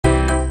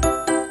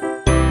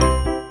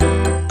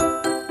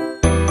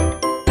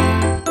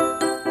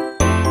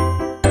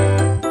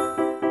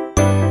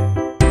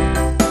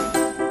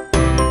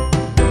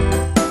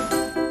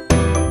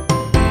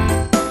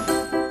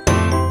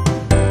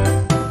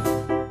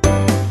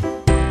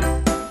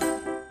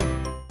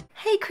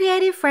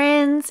creative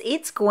friends,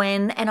 it's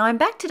Gwen and I'm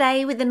back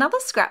today with another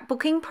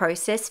scrapbooking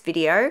process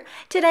video.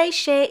 Today's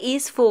share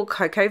is for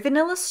Cocoa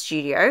Vanilla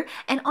Studio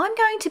and I'm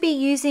going to be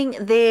using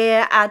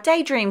their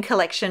Daydream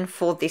collection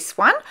for this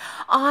one.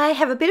 I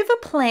have a bit of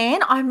a plan.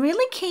 I'm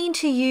really keen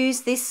to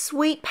use this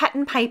sweet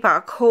pattern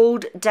paper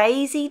called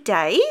Daisy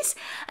Days,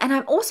 and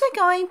I'm also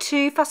going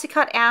to fussy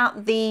cut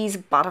out these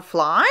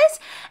butterflies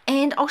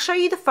and I'll show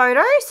you the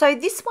photo. So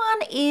this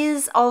one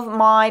is of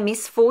my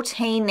Miss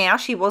 14 now,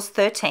 she was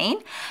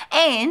 13.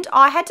 And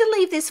I had to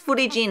leave this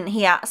footage in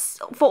here.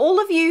 For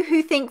all of you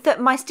who think that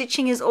my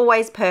stitching is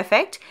always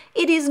perfect,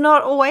 it is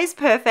not always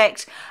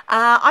perfect.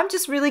 I'm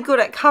just really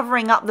good at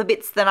covering up the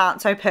bits that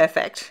aren't so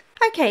perfect.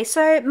 Okay,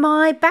 so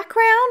my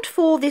background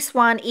for this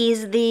one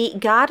is the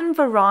Garden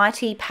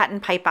Variety pattern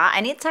paper,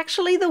 and it's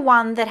actually the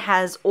one that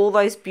has all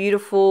those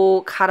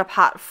beautiful cut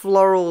apart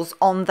florals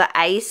on the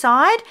A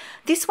side.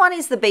 This one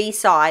is the B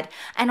side,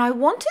 and I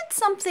wanted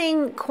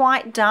something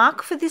quite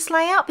dark for this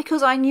layout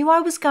because I knew I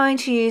was going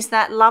to use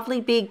that lovely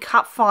big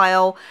cut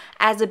file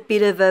as a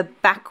bit of a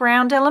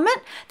background element.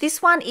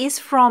 This one is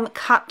from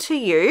Cut to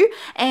You,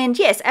 and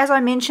yes, as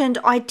I mentioned,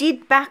 I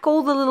did back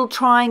all the little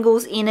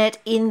triangles in it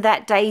in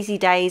that Daisy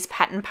Days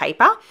pattern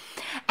paper,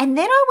 and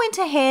then I went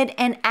ahead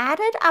and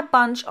added a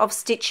bunch of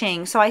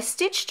stitching. So I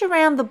stitched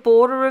around the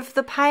border of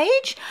the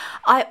page,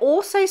 I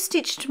also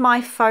stitched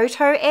my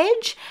photo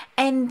edge,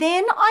 and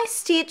then I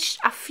stitched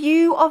a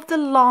few of the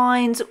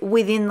lines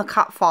within the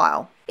cut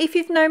file. If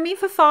you've known me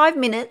for 5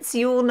 minutes,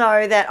 you'll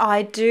know that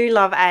I do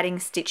love adding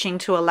stitching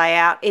to a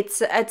layout.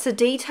 It's a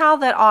detail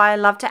that I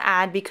love to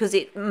add because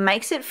it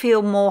makes it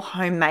feel more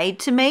homemade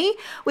to me,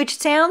 which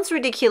sounds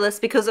ridiculous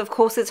because of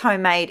course it's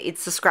homemade,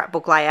 it's a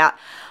scrapbook layout.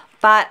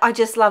 But I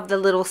just love the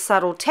little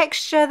subtle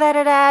texture that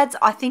it adds.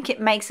 I think it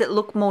makes it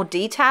look more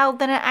detailed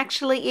than it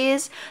actually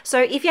is.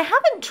 So if you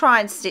haven't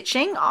tried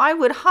stitching, I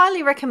would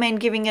highly recommend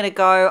giving it a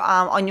go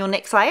on your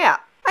next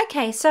layout.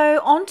 Okay,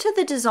 so onto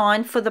the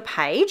design for the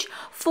page.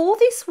 For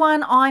this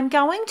one, I'm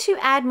going to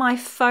add my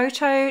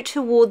photo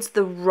towards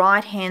the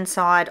right-hand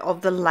side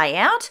of the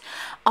layout.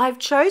 I've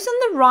chosen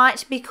the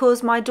right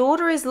because my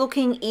daughter is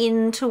looking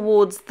in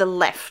towards the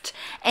left,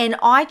 and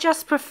I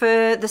just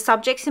prefer the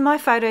subjects in my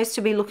photos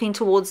to be looking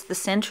towards the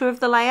center of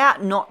the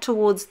layout, not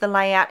towards the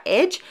layout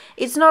edge.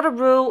 It's not a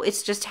rule,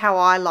 it's just how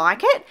I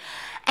like it.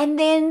 And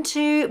then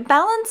to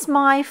balance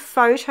my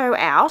photo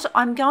out,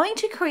 I'm going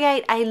to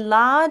create a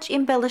large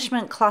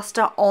embellishment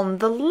cluster on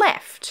the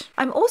left.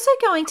 I'm also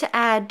going to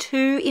add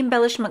 2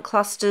 embellishment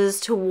clusters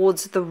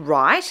towards the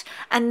right,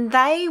 and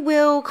they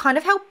will kind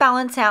of help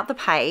balance out the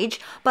page,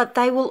 but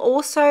they will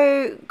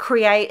also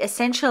create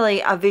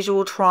essentially a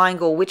visual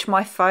triangle which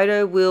my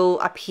photo will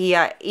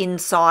appear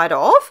inside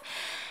of.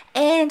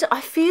 And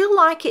I feel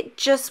like it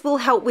just will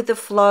help with the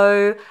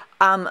flow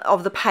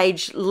of the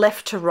page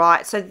left to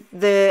right. So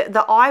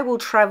the eye will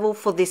travel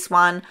for this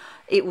one.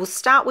 It will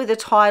start with a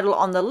title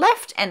on the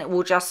left and it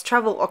will just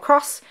travel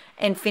across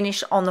and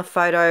finish on the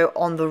photo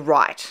on the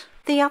right.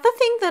 The other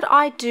thing that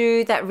I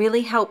do that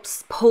really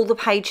helps pull the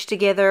page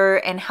together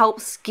and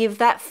helps give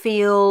that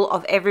feel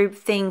of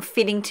everything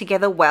fitting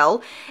together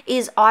well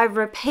is I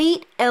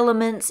repeat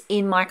elements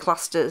in my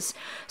clusters.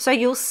 So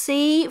you'll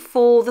see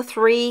for the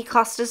 3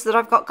 clusters that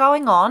I've got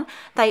going on,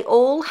 they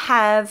all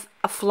have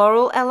a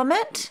floral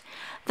element.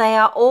 They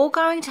are all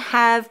going to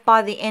have,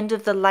 by the end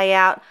of the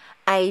layout,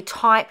 a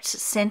typed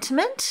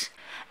sentiment,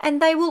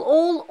 and they will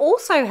all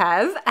also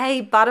have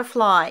a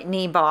butterfly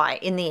nearby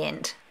in the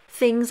end.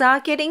 Things are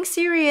getting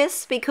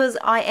serious because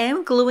I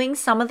am gluing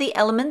some of the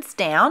elements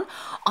down.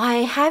 I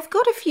have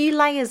got a few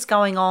layers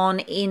going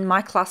on in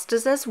my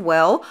clusters as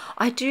well.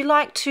 I do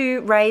like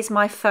to raise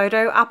my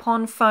photo up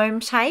on foam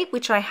tape,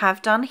 which I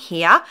have done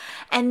here.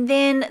 And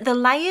then the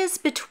layers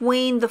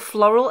between the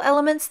floral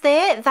elements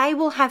there, they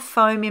will have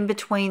foam in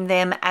between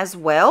them as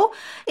well.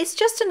 It's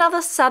just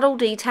another subtle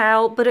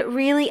detail, but it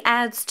really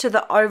adds to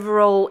the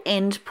overall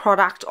end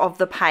product of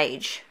the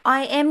page.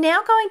 I am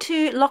now going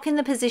to lock in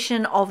the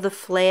position of the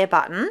flare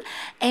button,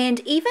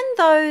 and even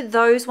though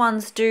those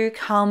ones do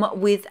come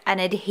with an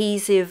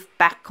adhesive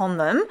back on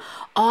them,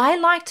 I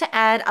like to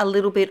add a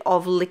little bit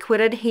of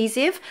liquid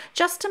adhesive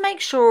just to make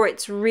sure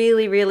it's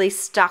really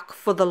stuck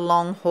for the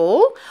long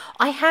haul.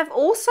 I have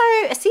also,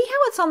 see how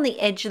it's on the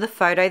edge of the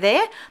photo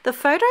there? The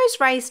photo's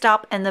raised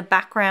up and the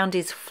background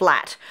is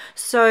flat.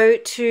 So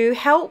to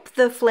help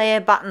the flare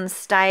button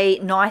stay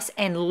nice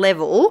and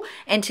level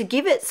and to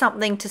give it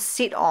something to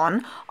sit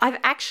on, I've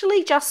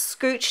actually just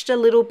scooched a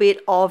little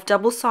bit of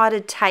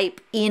double-sided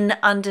tape in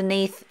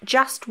underneath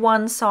just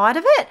one side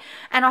of it,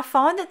 and I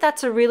find that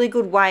that's a really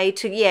good way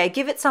to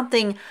give it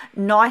something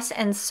nice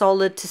and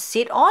solid to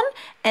sit on,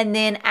 and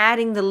then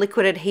adding the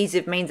liquid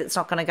adhesive means it's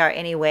not going to go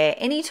anywhere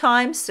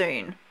anytime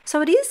soon. So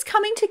it is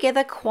coming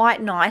together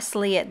quite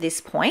nicely at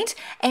this point,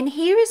 and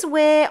here is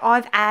where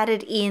I've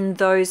added in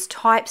those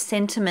type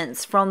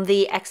sentiments from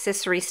the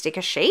accessory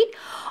sticker sheet.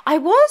 I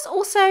was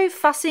also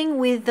fussing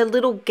with the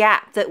little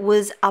gap that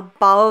was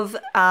above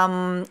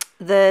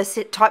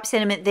the type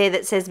sentiment there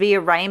that says be a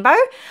rainbow.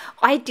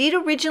 I did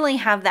originally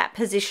have that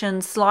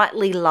position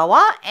slightly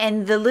lower,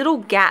 and the little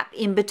gap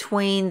in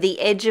between the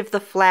edge of the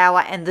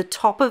flower and the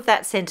top of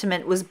that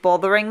sentiment was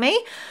bothering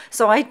me.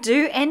 So I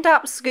do end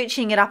up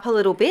scooching it up a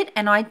little bit,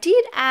 and I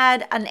did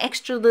add an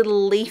extra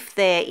little leaf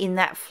there in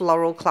that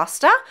floral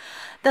cluster.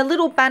 The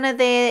little banner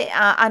there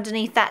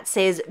underneath that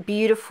says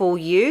beautiful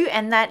you,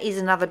 and that is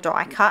another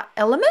die cut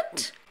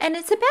element. And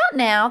it's about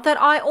now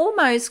that I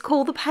almost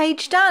call the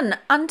page done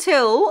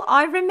until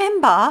I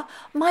remember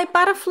my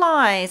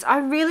butterflies. I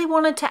really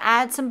wanted to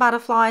add some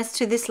butterflies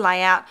to this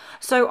layout,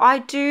 so I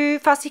do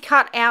fussy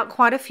cut out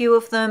quite a few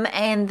of them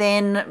and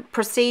then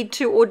proceed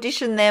to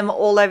audition them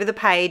all over the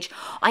page.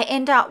 I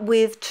end up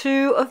with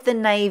 2 of the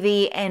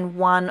navy and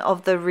 1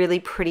 of the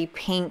really pretty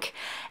pink.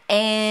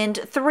 And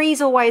 3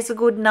 is always a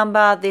good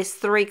number. There's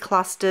 3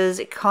 clusters.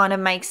 It kind of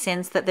makes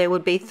sense that there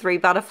would be 3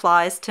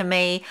 butterflies to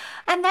me.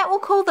 And that will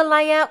call the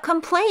layout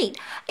complete.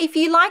 If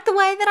you like the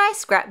way that I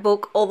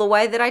scrapbook or the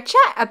way that I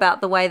chat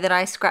about the way that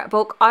I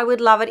scrapbook, I would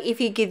love it if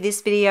you give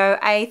this video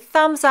a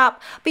thumbs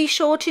up. Be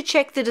sure to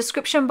check the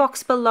description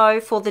box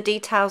below for the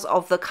details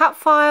of the cut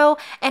file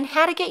and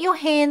how to get your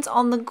hands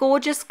on the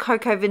gorgeous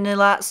Cocoa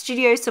Vanilla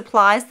studio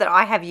supplies that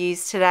I have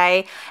used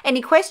today.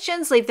 Any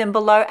questions, leave them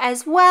below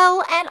as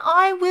well, and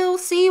I will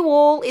see you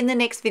all in the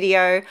next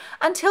video.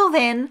 Until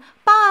then,